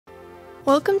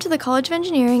Welcome to the College of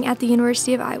Engineering at the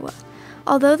University of Iowa.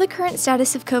 Although the current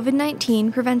status of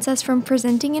COVID-19 prevents us from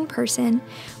presenting in person,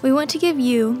 we want to give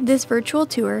you this virtual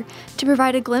tour to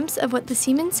provide a glimpse of what the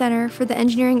Siemens Center for the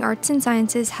Engineering Arts and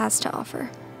Sciences has to offer.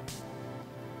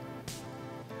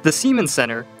 The Siemens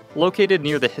Center, located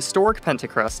near the historic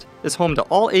Pentacrest, is home to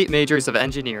all 8 majors of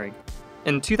engineering.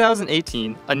 In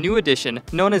 2018, a new addition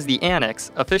known as the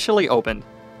Annex officially opened.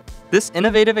 This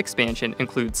innovative expansion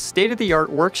includes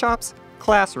state-of-the-art workshops,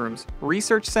 classrooms,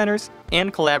 research centers,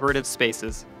 and collaborative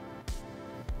spaces.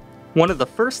 One of the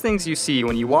first things you see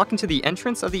when you walk into the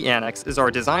entrance of the Annex is our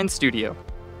design studio.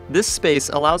 This space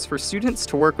allows for students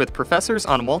to work with professors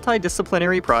on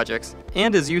multidisciplinary projects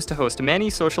and is used to host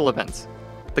many social events.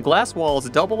 The glass walls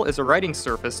double as a writing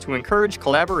surface to encourage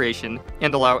collaboration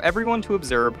and allow everyone to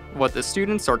observe what the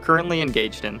students are currently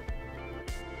engaged in.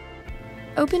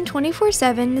 Open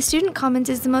 24/7, the Student Commons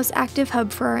is the most active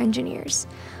hub for our engineers.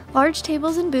 Large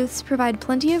tables and booths provide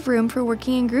plenty of room for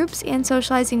working in groups and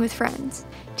socializing with friends.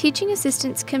 Teaching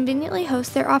assistants conveniently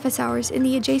host their office hours in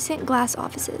the adjacent glass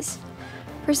offices.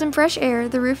 For some fresh air,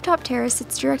 the rooftop terrace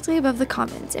sits directly above the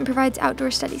Commons and provides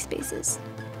outdoor study spaces.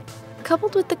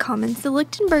 Coupled with the Commons, the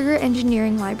Lichtenberger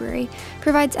Engineering Library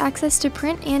provides access to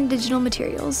print and digital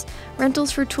materials,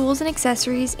 rentals for tools and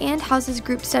accessories, and houses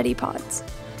group study pods.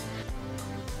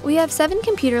 We have 7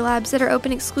 computer labs that are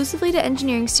open exclusively to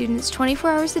engineering students 24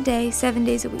 hours a day, 7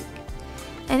 days a week.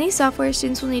 Any software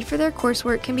students will need for their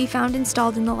coursework can be found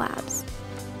installed in the labs.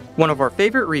 One of our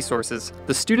favorite resources,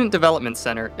 the Student Development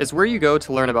Center, is where you go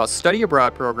to learn about study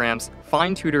abroad programs,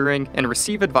 find tutoring, and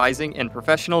receive advising and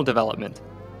professional development.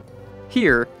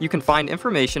 Here, you can find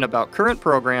information about current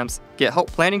programs, get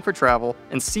help planning for travel,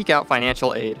 and seek out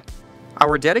financial aid.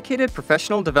 Our dedicated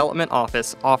professional development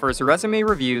office offers resume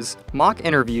reviews, mock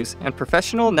interviews, and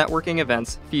professional networking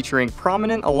events featuring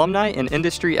prominent alumni and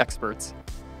industry experts.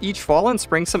 Each fall and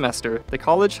spring semester, the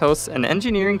college hosts an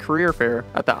engineering career fair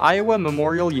at the Iowa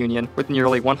Memorial Union with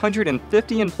nearly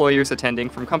 150 employers attending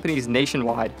from companies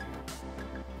nationwide.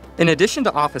 In addition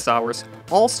to office hours,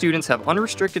 all students have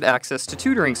unrestricted access to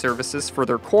tutoring services for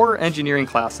their core engineering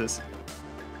classes.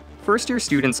 First-year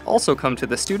students also come to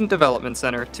the Student Development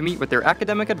Center to meet with their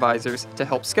academic advisors to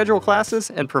help schedule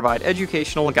classes and provide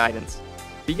educational guidance.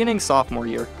 Beginning sophomore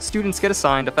year, students get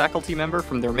assigned a faculty member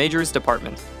from their major's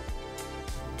department.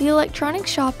 The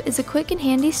electronics shop is a quick and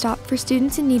handy stop for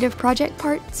students in need of project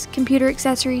parts, computer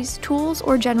accessories, tools,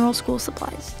 or general school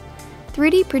supplies.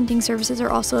 3D printing services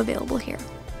are also available here.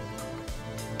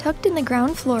 Tucked in the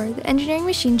ground floor, the Engineering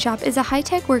Machine Shop is a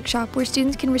high-tech workshop where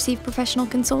students can receive professional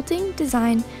consulting,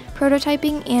 design,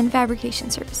 prototyping, and fabrication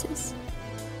services.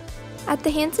 At the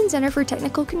Hansen Center for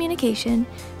Technical Communication,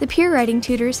 the peer writing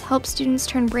tutors help students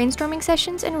turn brainstorming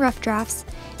sessions and rough drafts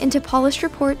into polished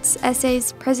reports,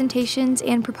 essays, presentations,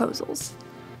 and proposals.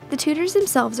 The tutors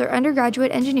themselves are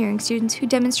undergraduate engineering students who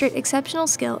demonstrate exceptional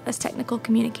skill as technical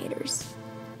communicators.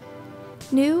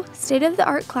 New,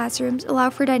 state-of-the-art classrooms allow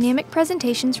for dynamic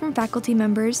presentations from faculty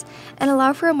members and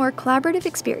allow for a more collaborative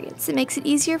experience that makes it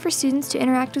easier for students to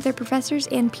interact with their professors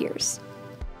and peers.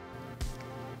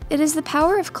 It is the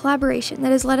power of collaboration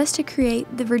that has led us to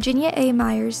create the Virginia A.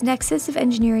 Myers Nexus of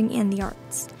Engineering and the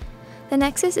Arts. The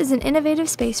Nexus is an innovative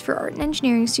space for art and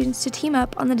engineering students to team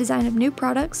up on the design of new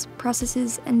products,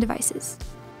 processes, and devices.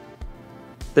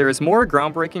 There is more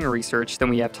groundbreaking research than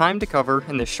we have time to cover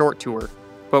in this short tour.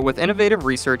 But with innovative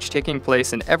research taking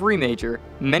place in every major,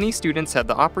 many students have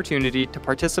the opportunity to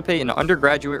participate in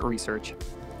undergraduate research.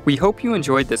 We hope you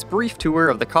enjoyed this brief tour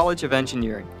of the College of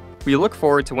Engineering. We look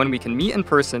forward to when we can meet in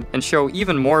person and show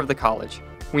even more of the college.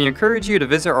 We encourage you to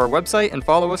visit our website and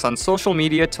follow us on social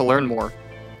media to learn more.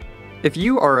 If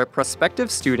you are a prospective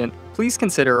student, please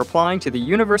consider applying to the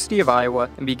University of Iowa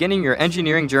and beginning your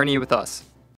engineering journey with us.